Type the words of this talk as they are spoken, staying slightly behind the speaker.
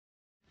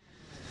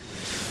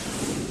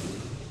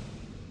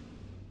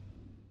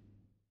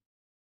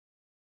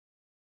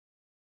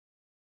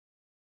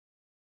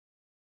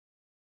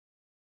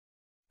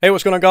Hey,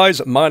 what's going on,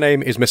 guys? My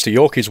name is Mr.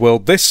 Yorkies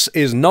World. This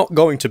is not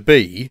going to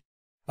be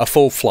a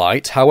full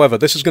flight. However,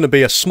 this is going to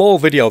be a small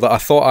video that I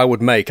thought I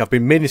would make. I've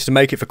been meaning to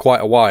make it for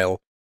quite a while,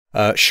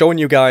 showing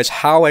you guys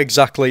how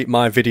exactly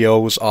my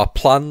videos are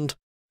planned,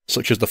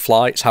 such as the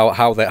flights,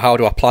 how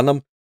do I plan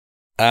them,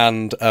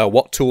 and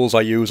what tools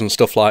I use and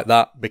stuff like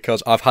that,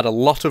 because I've had a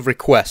lot of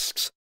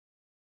requests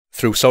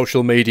through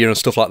social media and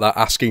stuff like that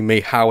asking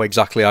me how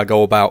exactly I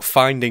go about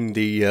finding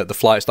the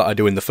flights that I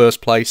do in the first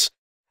place,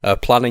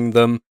 planning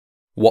them,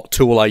 what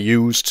tool I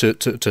use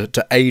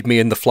to aid me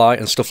in the flight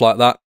and stuff like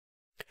that.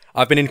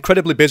 I've been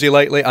incredibly busy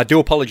lately. I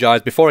do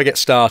apologise. Before I get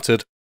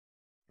started,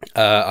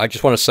 I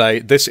just want to say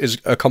this is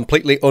a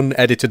completely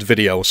unedited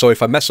video, so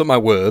if I mess up my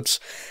words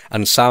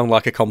and sound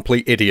like a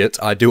complete idiot,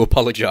 I do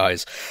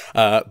apologise.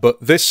 But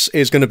this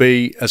is going to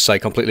be, as I say,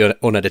 completely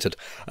unedited.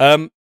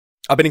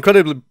 I've been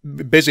incredibly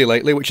busy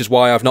lately, which is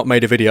why I've not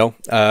made a video.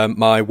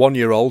 My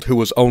 1-year-old, who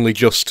was only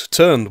just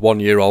turned 1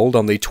 year old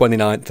on the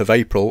 29th of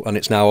April, and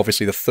it's now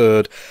obviously the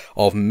 3rd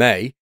of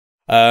May.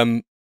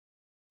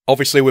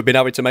 Obviously, we've been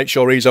having to make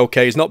sure he's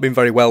okay. He's not been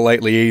very well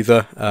lately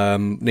either.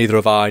 Neither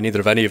have I, neither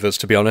have any of us,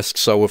 to be honest.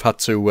 So we've had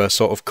to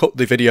sort of cut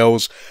the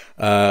videos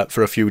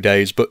for a few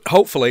days. But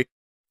hopefully,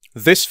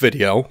 this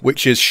video,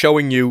 which is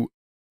showing you...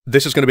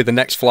 This is going to be the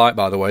next flight,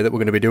 by the way, that we're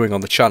going to be doing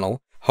on the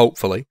channel,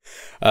 hopefully.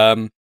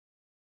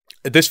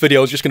 This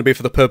video is just going to be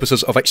for the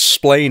purposes of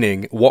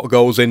explaining what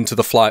goes into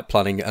the flight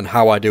planning and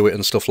how I do it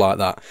and stuff like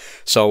that.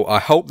 So I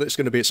hope that it's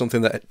going to be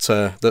something that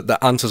that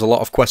answers a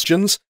lot of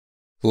questions.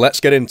 Let's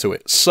get into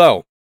it.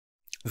 So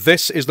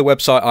this is the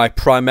website I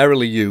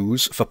primarily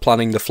use for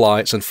planning the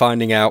flights and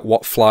finding out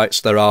what flights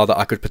there are that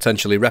I could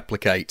potentially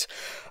replicate.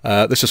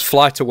 This is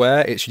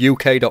FlightAware. It's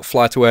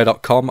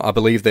uk.flightaware.com. I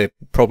believe there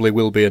probably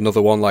will be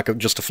another one like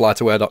just a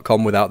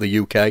flightaware.com without the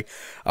UK.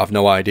 I've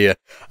no idea.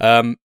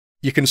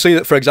 You can see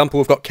that, for example,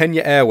 we've got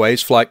Kenya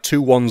Airways Flight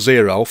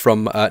 210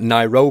 from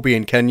Nairobi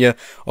in Kenya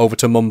over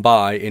to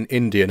Mumbai in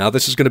India. Now,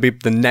 this is going to be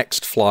the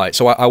next flight.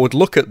 So I would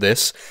look at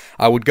this.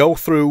 I would go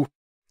through,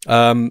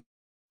 like,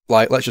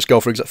 let's just go,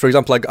 for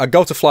example, I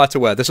go to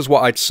FlightAware. This is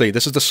what I'd see.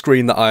 This is the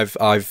screen that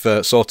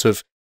I've sort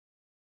of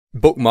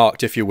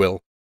bookmarked, if you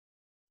will.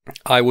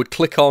 I would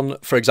click on,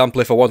 for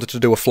example, if I wanted to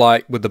do a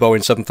flight with the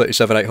Boeing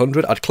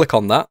 737-800, I'd click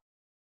on that.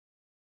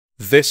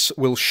 This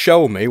will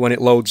show me, when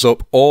it loads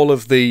up, all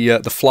of the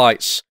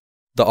flights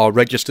that are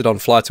registered on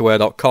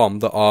FlightAware.com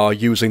that are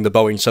using the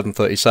Boeing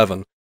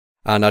 737.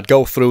 And I'd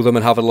go through them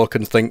and have a look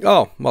and think,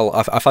 oh, well,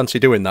 I fancy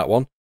doing that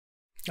one.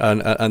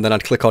 And then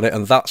I'd click on it,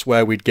 and that's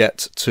where we'd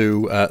get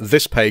to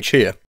this page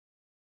here.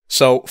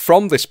 So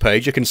from this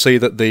page, you can see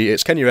that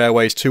it's Kenya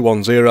Airways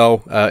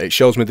 210. It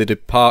shows me the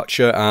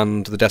departure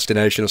and the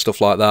destination and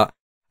stuff like that.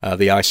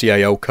 The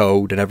ICAO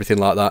code and everything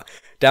like that.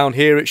 Down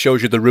here, it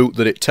shows you the route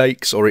that it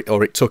takes, or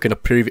it took in a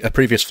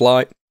previous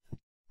flight.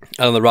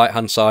 And on the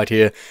right-hand side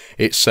here,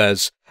 it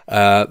says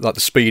like the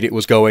speed it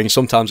was going.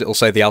 Sometimes it'll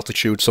say the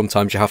altitude.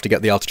 Sometimes you have to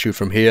get the altitude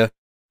from here,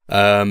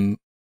 and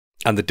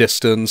the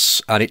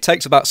distance. And it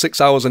takes about 6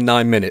 hours and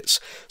 9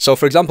 minutes. So,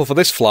 for example, for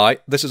this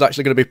flight, this is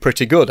actually going to be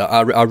pretty good.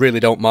 I really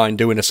don't mind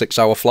doing a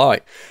 6-hour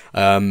flight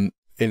in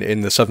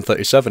the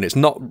 737. It's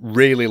not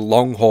really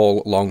long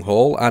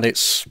haul, and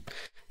it's,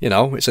 you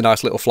know, it's a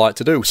nice little flight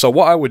to do. So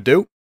what I would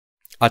do,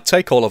 I'd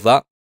take all of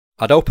that,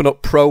 I'd open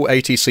up Pro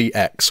ATC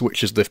X,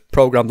 which is the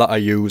program that I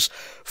use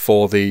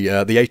for the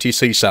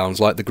ATC sounds,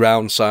 like the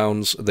ground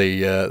sounds,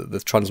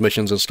 the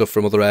transmissions and stuff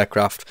from other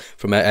aircraft,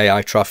 from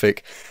AI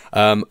traffic.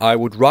 I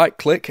would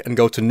right-click and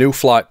go to New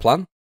Flight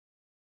Plan,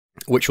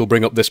 which will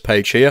bring up this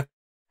page here.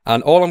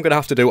 And all I'm going to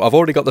have to do, I've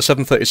already got the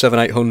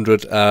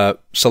 737-800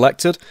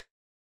 selected.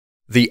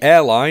 The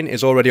airline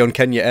is already on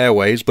Kenya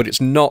Airways, but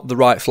it's not the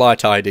right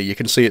flight ID. You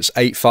can see it's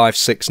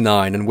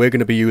 8569, and we're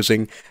going to be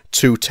using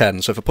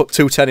 210. So if I put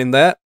 210 in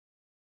there,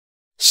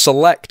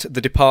 select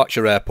the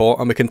departure airport,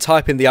 and we can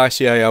type in the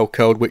ICAO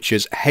code, which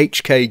is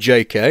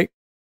HKJK,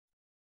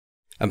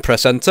 and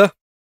press enter.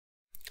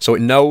 So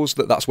it knows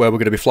that that's where we're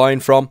going to be flying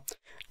from.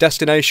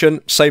 Destination,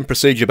 same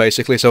procedure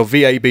basically. So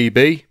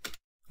VABB,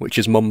 which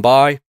is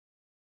Mumbai.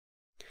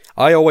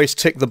 I always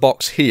tick the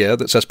box here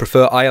that says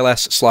prefer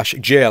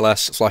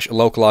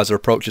ILS/JLS/localizer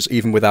approaches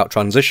even without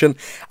transition.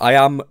 I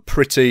am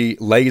pretty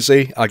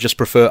lazy. I just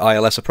prefer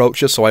ILS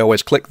approaches, so I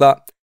always click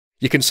that.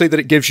 You can see that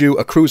it gives you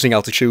a cruising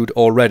altitude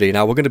already.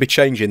 Now, we're going to be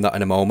changing that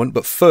in a moment,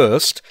 but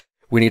first,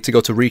 we need to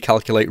go to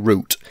Recalculate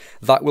Route.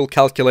 That will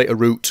calculate a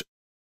route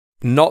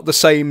not the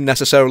same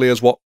necessarily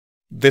as what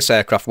this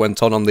aircraft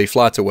went on the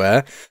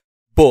FlightAware,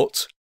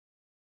 but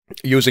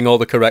using all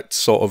the correct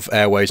sort of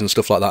airways and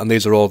stuff like that, and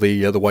these are all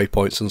the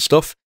waypoints and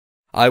stuff.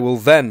 I will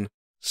then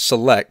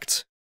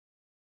select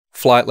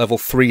flight level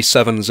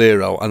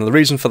 370, and the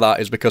reason for that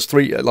is because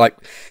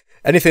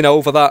anything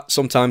over that,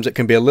 sometimes it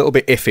can be a little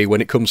bit iffy when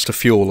it comes to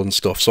fuel and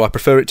stuff, so I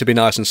prefer it to be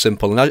nice and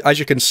simple. And as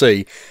you can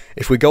see,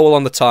 if we go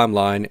along the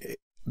timeline,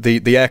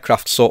 the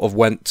aircraft sort of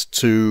went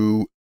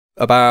to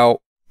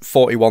about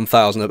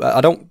 41,000.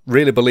 I don't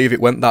really believe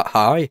it went that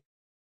high.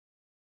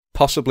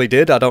 Possibly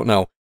did, I don't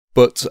know.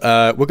 But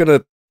we're going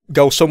to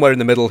go somewhere in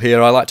the middle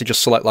here. I like to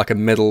just select like a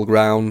middle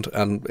ground,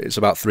 and it's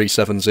about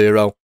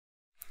 370.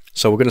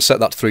 So we're going to set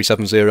that to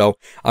 370.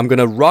 I'm going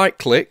to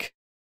right-click,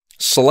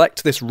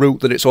 select this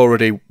route that it's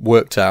already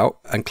worked out,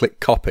 and click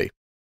Copy.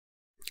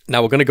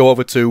 Now we're going to go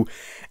over to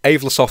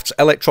Avlasoft's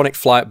Electronic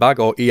Flight Bag,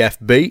 or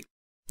EFB.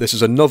 This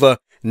is another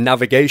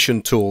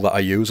navigation tool that I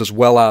use, as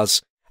well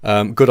as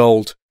good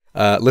old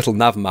little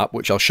nav map,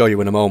 which I'll show you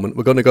in a moment.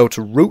 We're going to go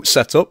to Route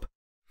Setup,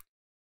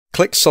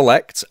 click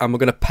Select, and we're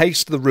going to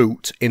paste the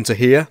route into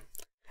here,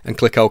 and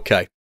click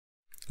OK.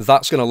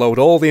 That's going to load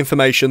all the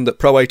information that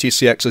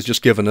ProATCX has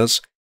just given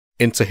us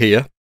into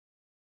here,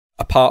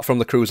 apart from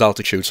the cruise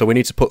altitude. So we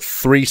need to put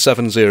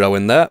 370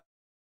 in there.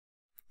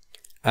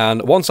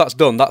 And once that's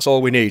done, that's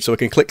all we need. So we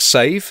can click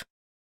Save.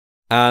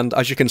 And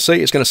as you can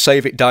see, it's going to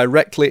save it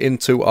directly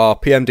into our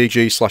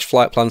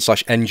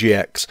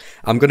PMDG/flightplan/NGX.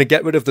 I'm going to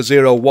get rid of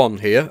the 01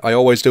 here. I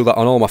always do that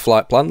on all my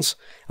flight plans.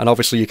 And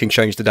obviously you can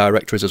change the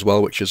directories as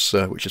well, which is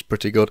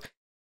pretty good.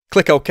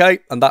 Click OK,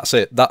 and that's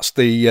it. That's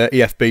the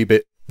EFB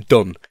bit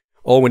done.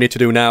 All we need to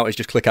do now is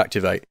just click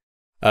Activate.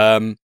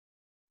 We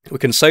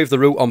can save the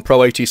route on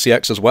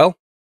ProATCX as well.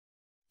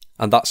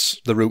 And that's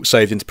the route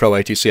saved into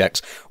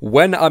ProATCX.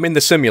 When I'm in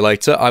the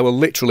simulator, I will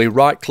literally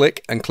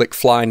right-click and click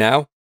Fly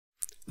Now.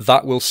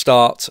 That will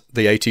start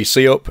the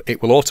ATC up.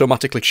 It will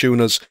automatically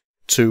tune us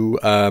to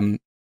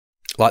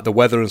like the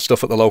weather and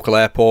stuff at the local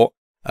airport,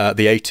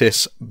 the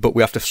ATIS, but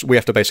we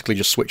have to basically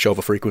just switch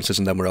over frequencies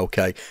and then we're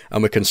okay,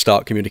 and we can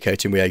start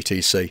communicating with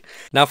ATC.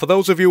 Now, for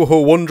those of you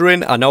who are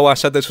wondering, I know I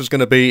said this was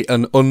going to be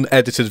an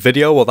unedited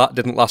video, well, that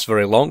didn't last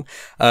very long.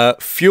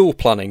 Fuel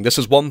planning. This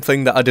is one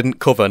thing that I didn't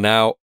cover.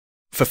 Now,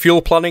 for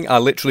fuel planning, I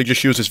literally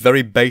just use this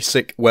very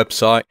basic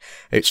website.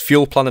 It's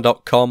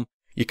fuelplanner.com.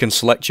 You can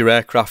select your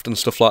aircraft and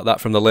stuff like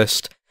that from the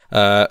list.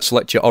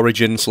 Select your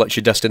origin, select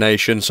your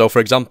destination. So, for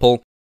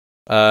example,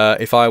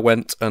 if I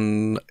went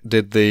and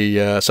did the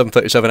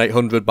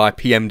 737-800 by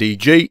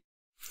PMDG,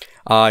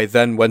 I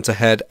then went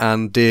ahead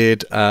and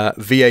did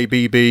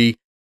VABB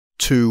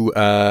to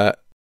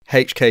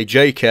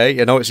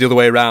HKJK. I know it's the other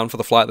way around for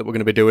the flight that we're going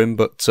to be doing,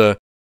 but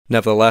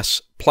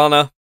nevertheless,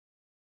 planner.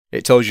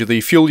 It tells you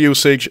the fuel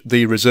usage,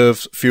 the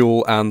reserve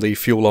fuel, and the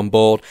fuel on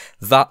board.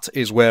 That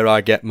is where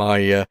I get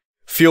my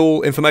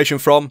fuel information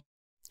from,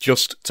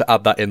 just to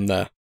add that in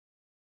there.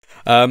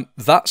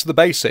 That's the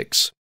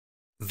basics.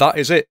 That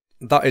is it.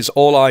 That is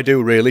all I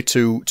do, really,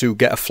 to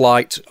get a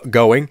flight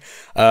going.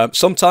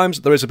 Sometimes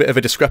there is a bit of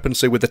a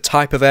discrepancy with the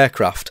type of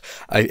aircraft.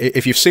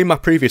 If you've seen my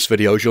previous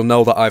videos, you'll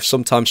know that I've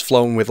sometimes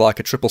flown with like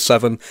a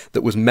 777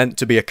 that was meant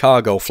to be a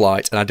cargo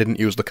flight, and I didn't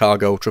use the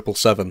cargo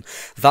 777.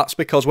 That's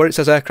because where it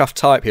says aircraft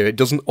type here, it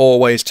doesn't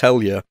always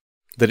tell you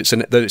that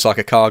it's like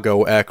a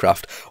cargo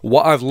aircraft.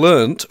 What I've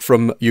learnt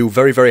from you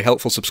very, very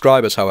helpful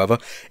subscribers, however,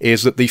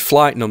 is that the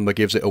flight number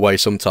gives it away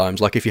sometimes.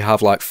 Like if you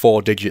have like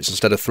 4 digits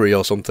instead of 3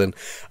 or something.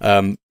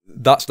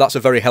 That's a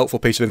very helpful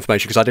piece of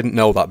information because I didn't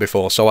know that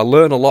before. So I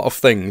learn a lot of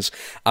things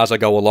as I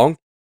go along.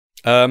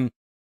 I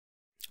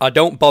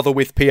don't bother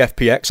with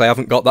PFPX. I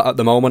haven't got that at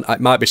the moment. It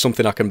might be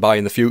something I can buy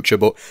in the future,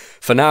 but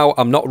for now,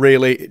 I'm not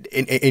really.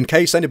 In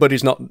case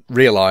anybody's not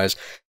realised,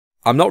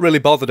 I'm not really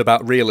bothered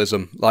about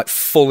realism, like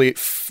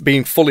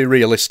being fully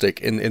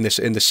realistic in this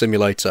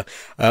simulator.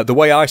 The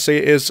way I see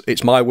it is,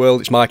 it's my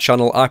world, it's my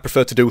channel. I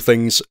prefer to do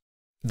things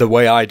the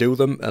way I do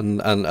them,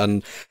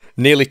 and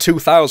nearly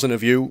 2,000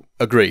 of you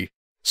agree.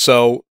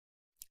 So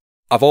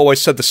I've always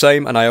said the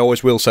same, and I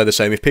always will say the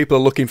same. If people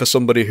are looking for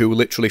somebody who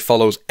literally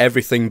follows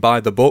everything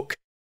by the book,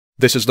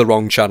 this is the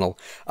wrong channel.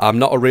 I'm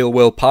not a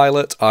real-world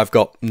pilot. I've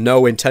got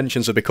no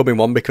intentions of becoming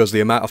one because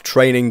the amount of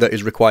training that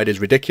is required is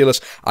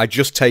ridiculous. I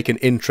just take an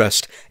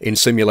interest in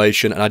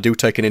simulation, and I do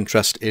take an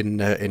interest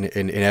in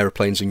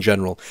aeroplanes in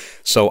general.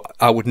 So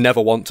I would never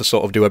want to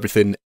sort of do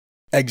everything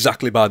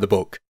exactly by the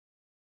book.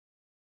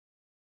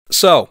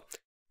 So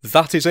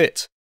that is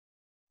it.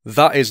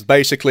 That is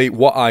basically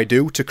what I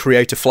do to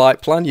create a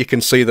flight plan. You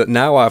can see that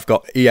now I've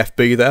got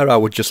EFB there. I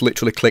would just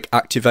literally click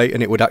activate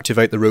and it would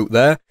activate the route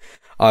there.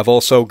 I've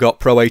also got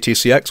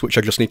ProATCX, which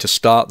I just need to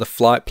start the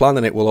flight plan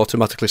and it will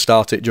automatically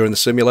start it during the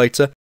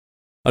simulator.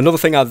 Another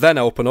thing I then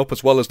open up,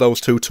 as well as those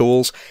two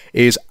tools,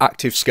 is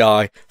Active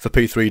Sky for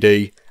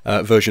P3D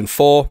version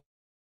 4.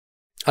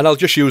 And I'll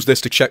just use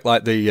this to check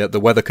like the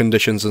weather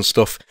conditions and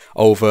stuff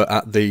over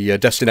at the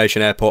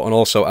destination airport and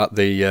also at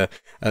the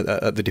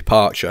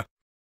departure.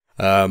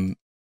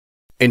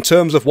 In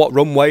terms of what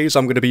runways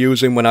I'm going to be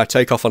using when I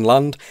take off and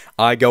land,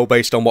 I go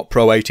based on what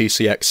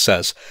ProATCX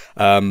says.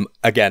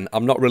 Again,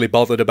 I'm not really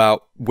bothered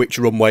about which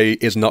runway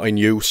is not in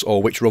use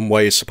or which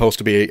runway is supposed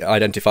to be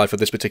identified for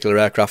this particular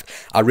aircraft.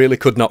 I really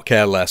could not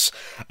care less.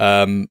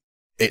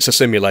 It's a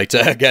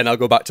simulator. Again, I'll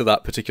go back to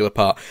that particular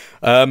part.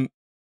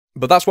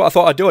 But that's what I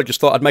thought I'd do. I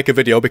just thought I'd make a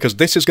video because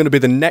this is going to be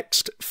the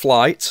next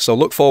flight, so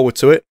look forward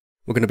to it.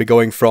 We're going to be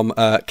going from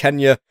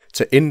Kenya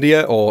to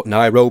India, or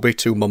Nairobi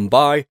to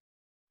Mumbai,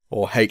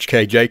 or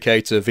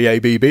HKJK to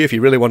VABB if you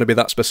really want to be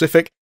that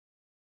specific.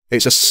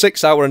 It's a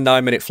 6-hour and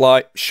 9-minute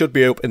flight, should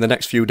be up in the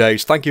next few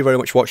days. Thank you very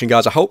much for watching,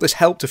 guys. I hope this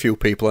helped a few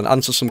people and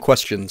answered some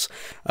questions.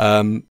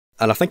 And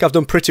And I think I've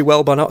done pretty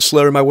well by not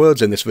slurring my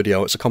words in this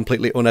video. It's a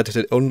completely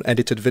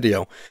unedited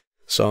video.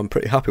 So I'm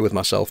pretty happy with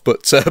myself.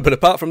 But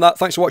apart from that,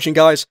 thanks for watching,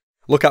 guys.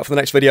 Look out for the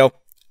next video,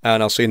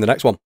 and I'll see you in the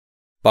next one.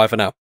 Bye for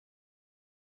now.